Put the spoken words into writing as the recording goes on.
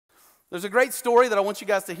There's a great story that I want you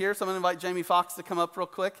guys to hear, so I'm going to invite Jamie Foxx to come up real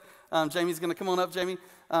quick. Jamie's going to come on up, Jamie.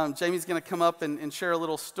 Jamie's going to come up and share a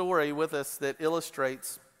little story with us that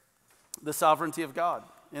illustrates the sovereignty of God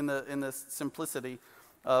in the simplicity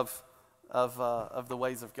of the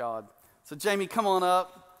ways of God. So Jamie, come on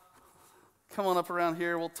up. Come on up around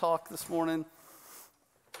here. We'll talk this morning.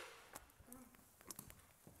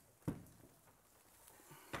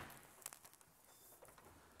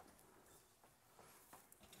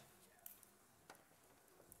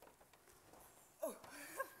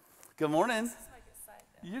 Good morning.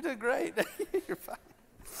 You did great. You're fine.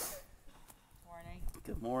 Morning.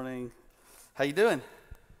 Good morning. How you doing?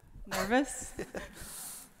 Nervous?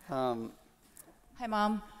 Hi,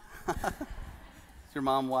 Mom. Is your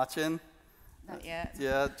mom watching? Not yet.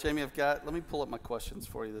 Yeah, Jamie, let me pull up my questions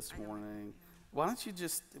for you this morning. Why don't you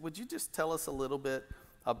would you just tell us a little bit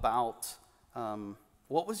about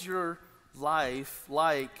what was your life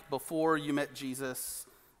like before you met Jesus?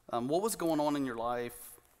 What was going on in your life?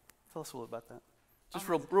 Tell us a little about that. Just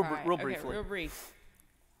real briefly. Okay, real brief.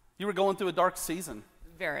 You were going through a dark season.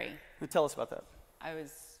 Very. Tell us about that. I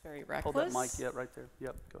was very reckless. Hold that mic, right there.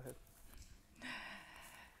 Yep, go ahead.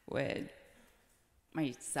 With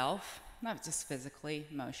myself, not just physically,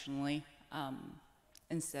 emotionally.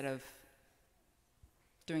 Instead of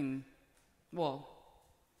doing, I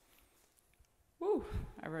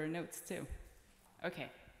wrote notes too. Okay,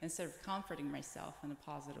 instead of comforting myself in a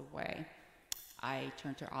positive way, I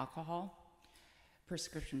turned to alcohol,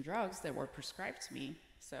 prescription drugs that were prescribed to me,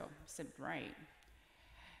 so seemed right.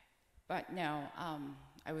 But no,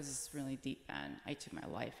 I was really deep end. I took my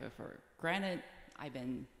life for granted. I've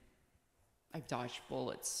dodged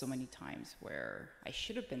bullets so many times where I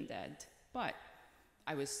should have been dead, but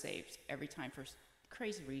I was saved every time for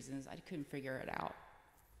crazy reasons. I couldn't figure it out.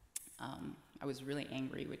 I was really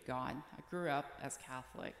angry with God. I grew up as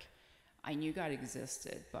Catholic. I knew God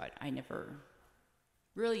existed, but I never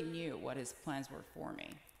really knew what his plans were for me.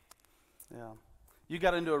 Yeah. You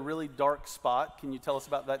got into a really dark spot. Can you tell us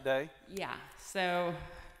about that day? Yeah. So,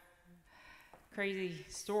 crazy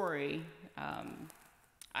story.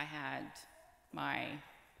 I had my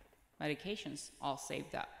medications all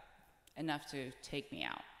saved up, enough to take me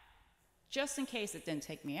out. Just in case it didn't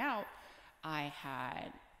take me out, I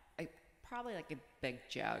had probably like a big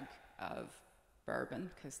jug of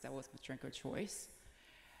bourbon, because that was my drink of choice.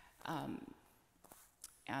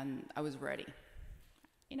 And I was ready.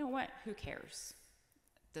 You know what? Who cares?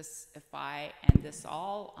 If I end this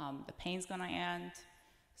all, the pain's gonna end,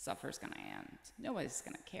 suffer's gonna end. Nobody's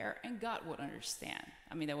gonna care, and God would understand.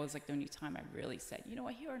 I mean, that was like the only time I really said, you know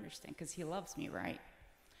what? He'll understand, because he loves me, right?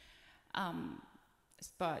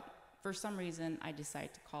 But for some reason, I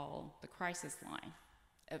decided to call the crisis line.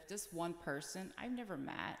 If this one person I've never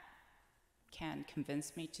met can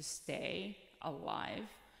convince me to stay alive,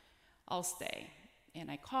 I'll stay. And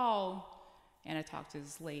I called, and I talked to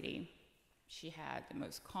this lady. She had the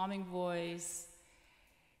most calming voice,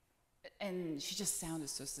 and she just sounded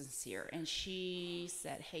so sincere. And she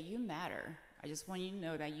said, hey, you matter. I just want you to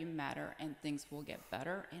know that you matter, and things will get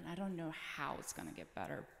better. And I don't know how it's going to get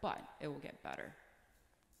better, but it will get better.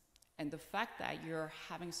 And the fact that you're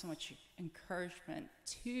having so much encouragement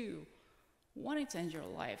to wanting to end your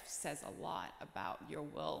life says a lot about your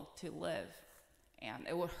will to live. And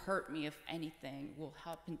it would hurt me if anything will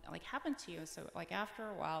happen to you. So after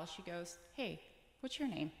a while, she goes, hey, what's your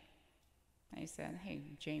name? And I said, hey,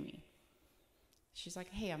 I'm Jamie. She's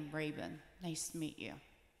like, hey, I'm Raven. Nice to meet you.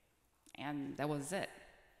 And that was it.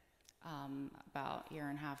 About a year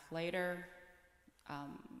and a half later,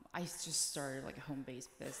 I just started a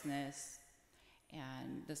home-based business.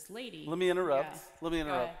 And this lady. Let me interrupt.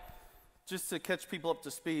 Just to catch people up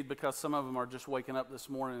to speed, because some of them are just waking up this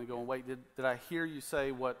morning and going, wait, did I hear you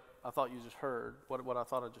say what I thought you just heard, what I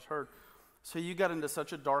thought I just heard? So you got into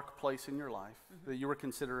such a dark place in your life that you were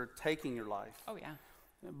considered taking your life. Oh, yeah.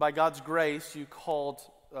 By God's grace, you called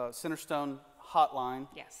Centerstone Hotline.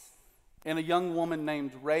 Yes. And a young woman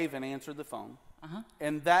named Raven answered the phone. Uh-huh.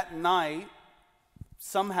 And that night,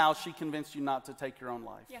 somehow she convinced you not to take your own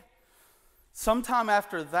life. Yeah. Sometime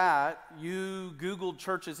after that, you Googled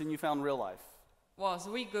churches and you found Real Life. Well,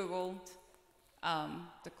 so we Googled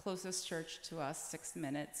the closest church to us, 6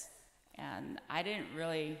 minutes, and I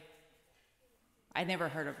never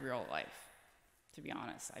heard of Real Life, to be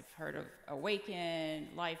honest. I've heard of Awaken,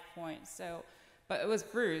 Life Point, but it was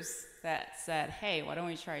Bruce that said, hey, why don't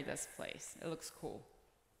we try this place? It looks cool.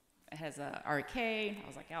 It has an arcade. I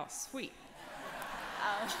was like, oh, sweet.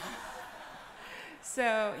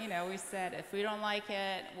 So, we said, if we don't like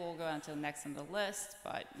it, we'll go on to the next on the list.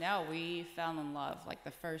 But no, we fell in love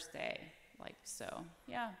the first day.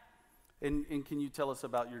 Yeah. And can you tell us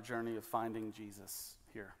about your journey of finding Jesus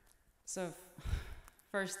here? So,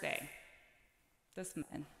 first day, this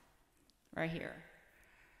man right here,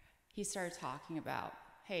 he started talking about,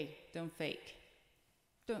 hey, don't fake.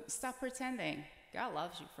 Don't stop pretending. God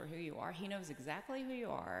loves you for who you are. He knows exactly who you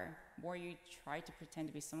are. More you try to pretend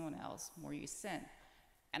to be someone else, more you sin.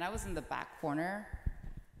 And I was in the back corner,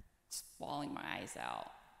 just bawling my eyes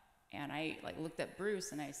out. And I looked at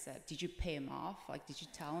Bruce and I said, did you pay him off? Did you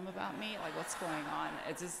tell him about me? What's going on?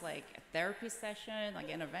 Is this a therapy session,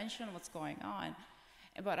 intervention? What's going on?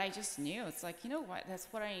 But I just knew. It's you know what? That's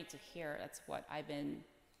what I need to hear. That's what I've been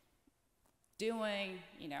doing,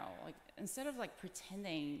 instead of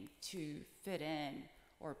pretending to fit in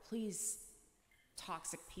or please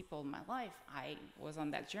toxic people in my life, I was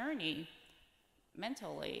on that journey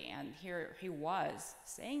mentally, and here he was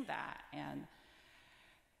saying that, and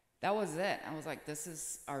that was it. I was like, this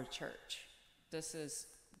is our church.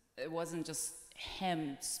 It wasn't just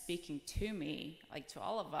him speaking to me, to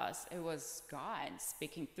all of us. It was God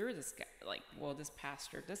speaking through this guy, this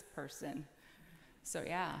pastor, this person. So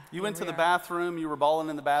yeah. You went to the bathroom. You were bawling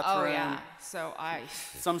in the bathroom. Oh yeah. So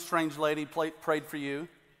some strange lady prayed for you.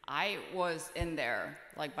 I was in there,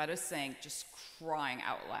 by the sink, just crying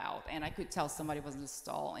out loud, and I could tell somebody was in the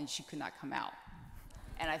stall, and she could not come out,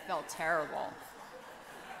 and I felt terrible.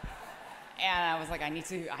 And I was like, I need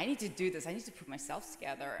to do this. I need to put myself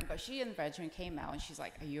together. But she in the bedroom came out, and she's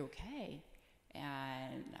like, are you okay?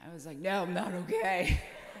 And I was like, no, I'm not okay.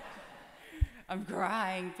 I'm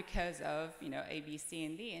crying because of, A, B, C,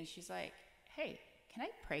 and D. And she's like, hey, can I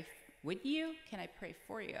pray with you? Can I pray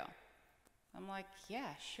for you? I'm like, yeah,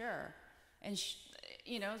 sure. And,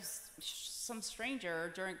 some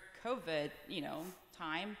stranger during COVID,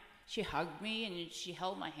 time, she hugged me and she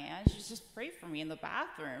held my hand. She just prayed for me in the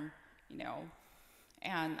bathroom,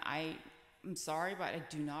 And I'm sorry, but I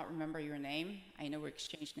do not remember your name. I know we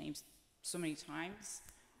exchanged names so many times,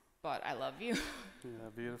 but I love you. Yeah,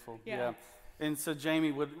 beautiful. Yeah. And so,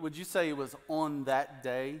 Jamie, would you say it was on that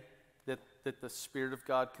day that the Spirit of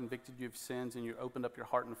God convicted you of sins and you opened up your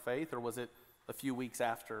heart in faith, or was it a few weeks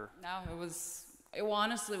after? No, it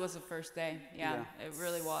honestly was the first day. Yeah, it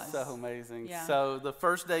really was. So amazing. Yeah. So the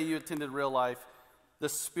first day you attended Real Life, the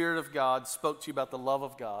Spirit of God spoke to you about the love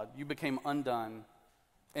of God. You became undone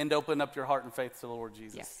and opened up your heart in faith to the Lord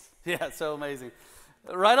Jesus. Yes. Yeah, so amazing.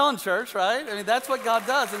 Right on, church, right? I mean, that's what God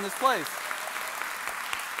does in this place.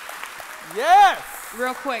 Yes!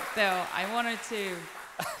 Real quick, though, I wanted to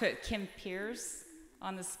put Kim Pierce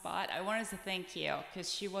on the spot. I wanted to thank you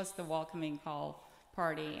because she was the welcoming call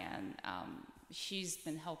party, and she's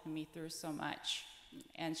been helping me through so much.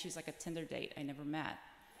 And she's like a Tinder date I never met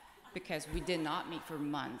because we did not meet for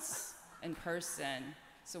months in person.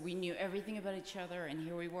 So we knew everything about each other, and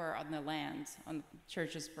here we were on the land on the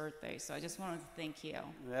church's birthday. So I just wanted to thank you.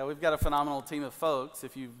 Yeah, we've got a phenomenal team of folks.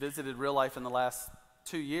 If you visited Real Life in the last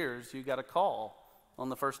 2 years, you got a call on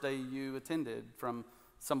the first day you attended from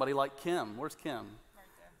somebody like Kim. Where's Kim?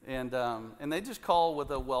 Right there. And they just call with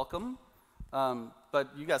a welcome.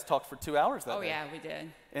 But you guys talked for 2 hours that day. Oh, yeah, we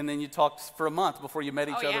did. And then you talked for a month before you met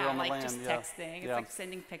each other on the land. Just texting. It's like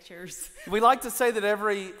sending pictures. We like to say that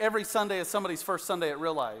every Sunday is somebody's first Sunday at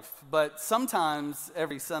Real Life, but sometimes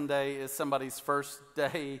every Sunday is somebody's first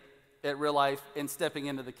day at Real Life and stepping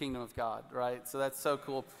into the kingdom of God, right? So that's so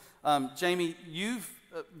cool. Jamie, you've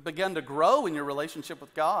begun to grow in your relationship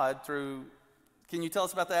with God through, can you tell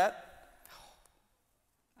us about that?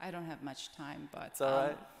 I don't have much time, but... It's all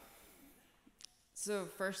right. So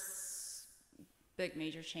first big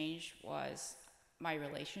major change was my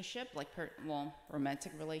relationship,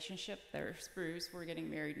 romantic relationship. There's Bruce. We're getting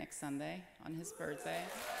married next Sunday on his birthday.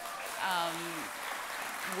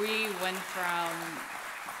 We went from,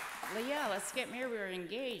 let's get married. We were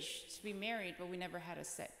engaged to be married, but we never had a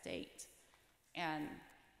set date. And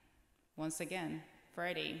once again,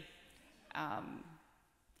 Friday,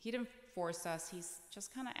 he didn't force us. He's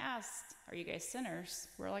just kind of asked, are you guys sinners?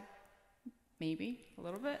 We're like, maybe a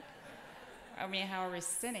little bit. I mean, how are we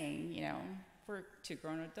sinning, We're two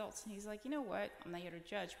grown adults. And he's like, you know what? I'm not here to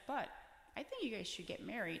judge, but I think you guys should get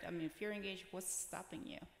married. I mean, if you're engaged, what's stopping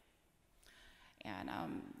you? And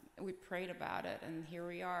we prayed about it, and here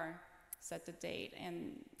we are, set the date.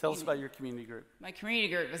 And tell us about your community group. My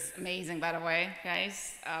community group is amazing, by the way,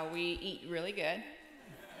 guys. We eat really good.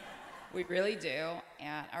 We really do.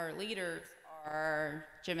 And our leaders are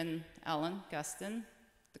Jim and Ellen Gustin,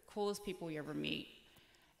 the coolest people you ever meet.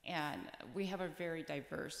 And we have a very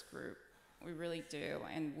diverse group. We really do.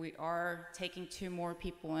 And we are taking 2 more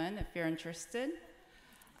people in if you're interested.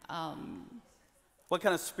 What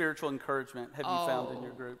kind of spiritual encouragement have you found in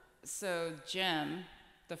your group? So Jim,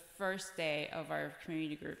 the first day of our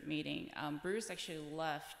community group meeting. Bruce actually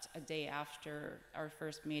left a day after our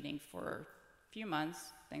first meeting for a few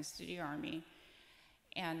months, thanks to the Army.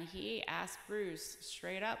 And he asked Bruce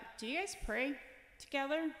straight up, do you guys pray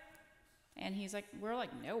together? And we're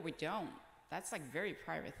like, no, we don't. That's like very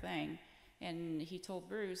private thing. And he told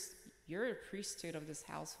Bruce, you're a priesthood of this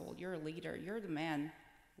household. You're a leader. You're the man.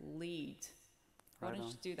 Lead. Why don't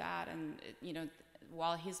you do that? And,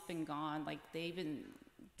 while he's been gone, like they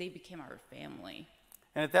became our family.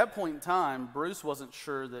 And at that point in time, Bruce wasn't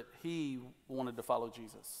sure that he wanted to follow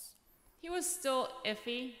Jesus. He was still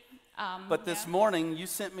iffy. But this morning, you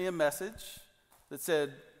sent me a message that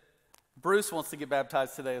said, Bruce wants to get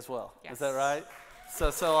baptized today as well. Yes. Is that right?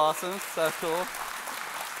 So awesome. So cool.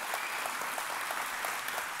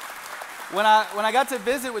 When I got to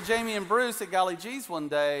visit with Jamie and Bruce at Golly G's one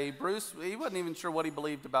day, Bruce, he wasn't even sure what he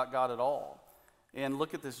believed about God at all. And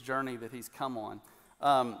look at this journey that he's come on.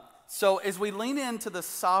 So as we lean into the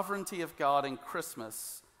sovereignty of God in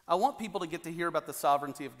Christmas, I want people to get to hear about the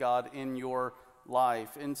sovereignty of God in your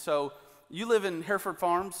life. And so you live in Hereford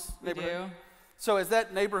Farms neighborhood? We do. So as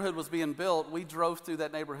that neighborhood was being built, we drove through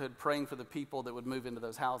that neighborhood praying for the people that would move into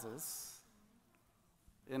those houses.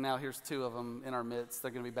 And now here's two of them in our midst.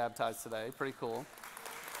 They're going to be baptized today. Pretty cool.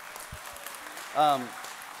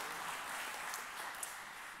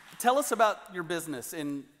 Tell us about your business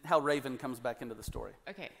and how Raven comes back into the story.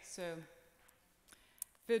 Okay, so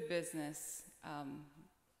food business.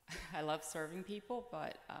 I love serving people,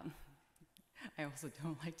 but I also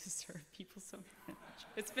don't like to serve people so much.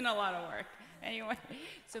 It's been a lot of work. Anyway,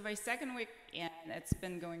 so my second week in, it's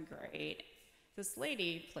been going great. This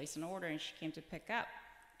lady placed an order and she came to pick up.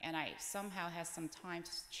 And I somehow had some time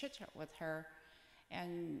to chit-chat with her.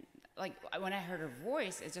 And like when I heard her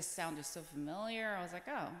voice, it just sounded so familiar. I was like,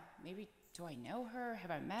 oh, maybe do I know her? Have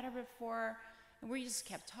I met her before? And we just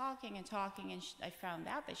kept talking and talking. And I found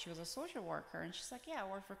out that she was a social worker. And she's like, yeah, I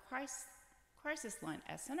work for Crisis Line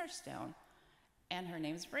at Centerstone. And her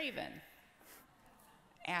name's Raven.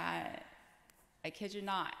 And I kid you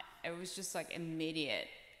not, it was just like immediate.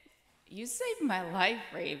 You saved my life,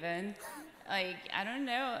 Raven. Like, I don't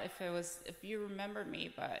know if you remember me,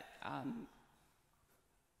 but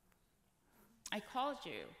I called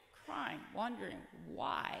you crying, wondering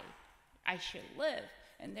why I should live.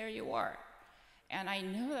 And there you are. And I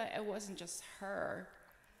know that it wasn't just her.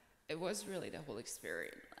 It was really the Holy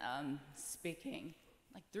Spirit speaking,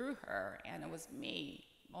 like through her. And it was me.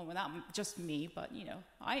 Well, not just me, but,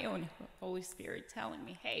 I own Holy Spirit telling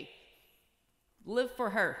me, hey, live for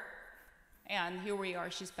her. And here we are,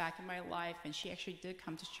 she's back in my life, and she actually did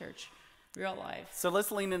come to church, real life. So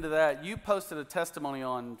let's lean into that. You posted a testimony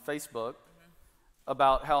on Facebook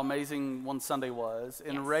about how amazing one Sunday was,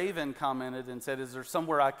 and Yes. Raven commented and said, is there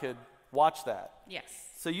somewhere I could watch that? Yes.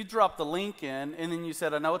 So you dropped the link in, and then you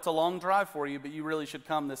said, I know it's a long drive for you, but you really should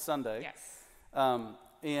come this Sunday. Yes.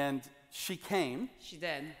 And she came. She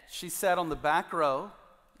did. She sat on the back row,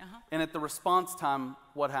 and at the response time,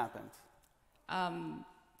 what happened?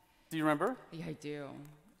 Do you remember? Yeah, I do.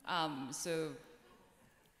 So,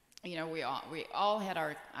 we all had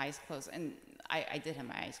our eyes closed, and I did have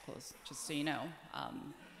my eyes closed, just so you know.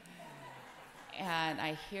 And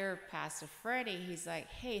I hear Pastor Freddie, he's like,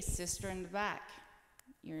 hey, sister in the back,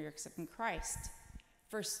 you're accepting Christ.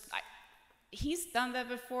 First, he's done that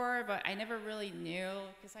before, but I never really knew,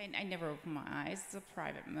 because I never opened my eyes. It's a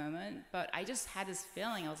private moment. But I just had this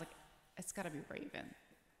feeling. I was like, it's got to be Raven.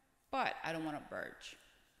 But I don't want to birch.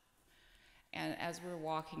 And as we're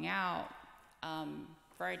walking out,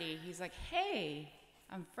 Freddie, he's like, hey,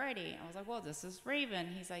 I'm Freddie. I was like, well, this is Raven.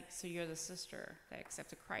 He's like, so you're the sister that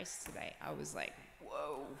accepted Christ today. I was like,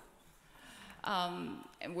 whoa.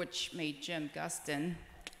 And which made Jim Guston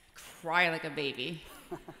cry like a baby.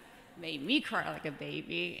 Made me cry like a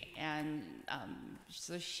baby. And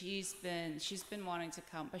so she's been wanting to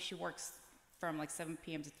come, but she works from like 7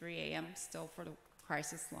 p.m. to 3 a.m. still for the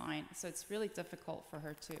Crisis Line. So it's really difficult for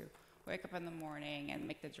her to wake up in the morning and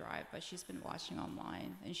make the drive, but she's been watching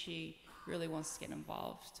online, and she really wants to get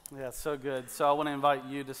involved. Yeah, so good. So I want to invite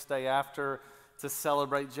you to stay after to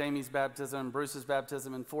celebrate Jamie's baptism, Bruce's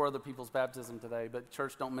baptism, and 4 other people's baptism today. But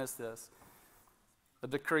church, don't miss this. A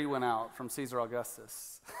decree went out from Caesar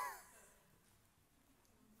Augustus.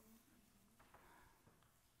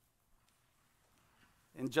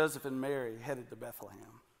 And Joseph and Mary headed to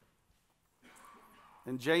Bethlehem.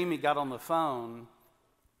 And Jamie got on the phone,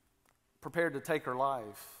 prepared to take her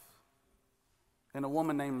life. And a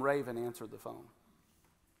woman named Raven answered the phone.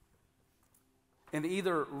 And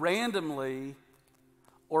either randomly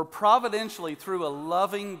or providentially, through a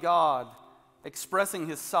loving God expressing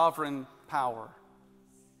his sovereign power,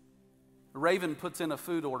 Raven puts in a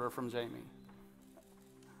food order from Jamie.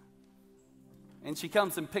 And she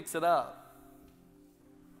comes and picks it up.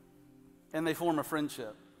 And they form a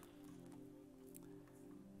friendship.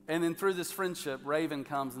 And then through this friendship, Raven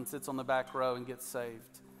comes and sits on the back row and gets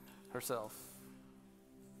saved herself.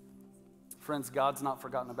 Friends, God's not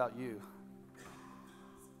forgotten about you.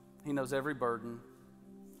 He knows every burden.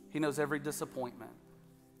 He knows every disappointment.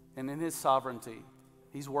 And in His sovereignty,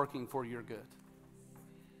 He's working for your good.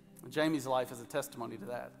 Jamie's life is a testimony to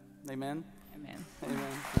that. Amen? Amen. Amen.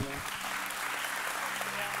 Amen.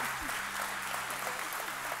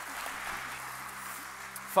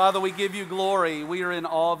 Father, we give you glory. We are in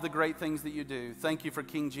awe of the great things that you do. Thank you for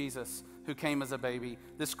King Jesus, who came as a baby.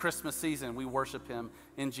 This Christmas season, we worship Him.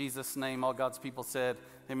 In Jesus' name, all God's people said,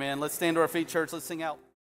 amen. Let's stand to our feet, church. Let's sing out.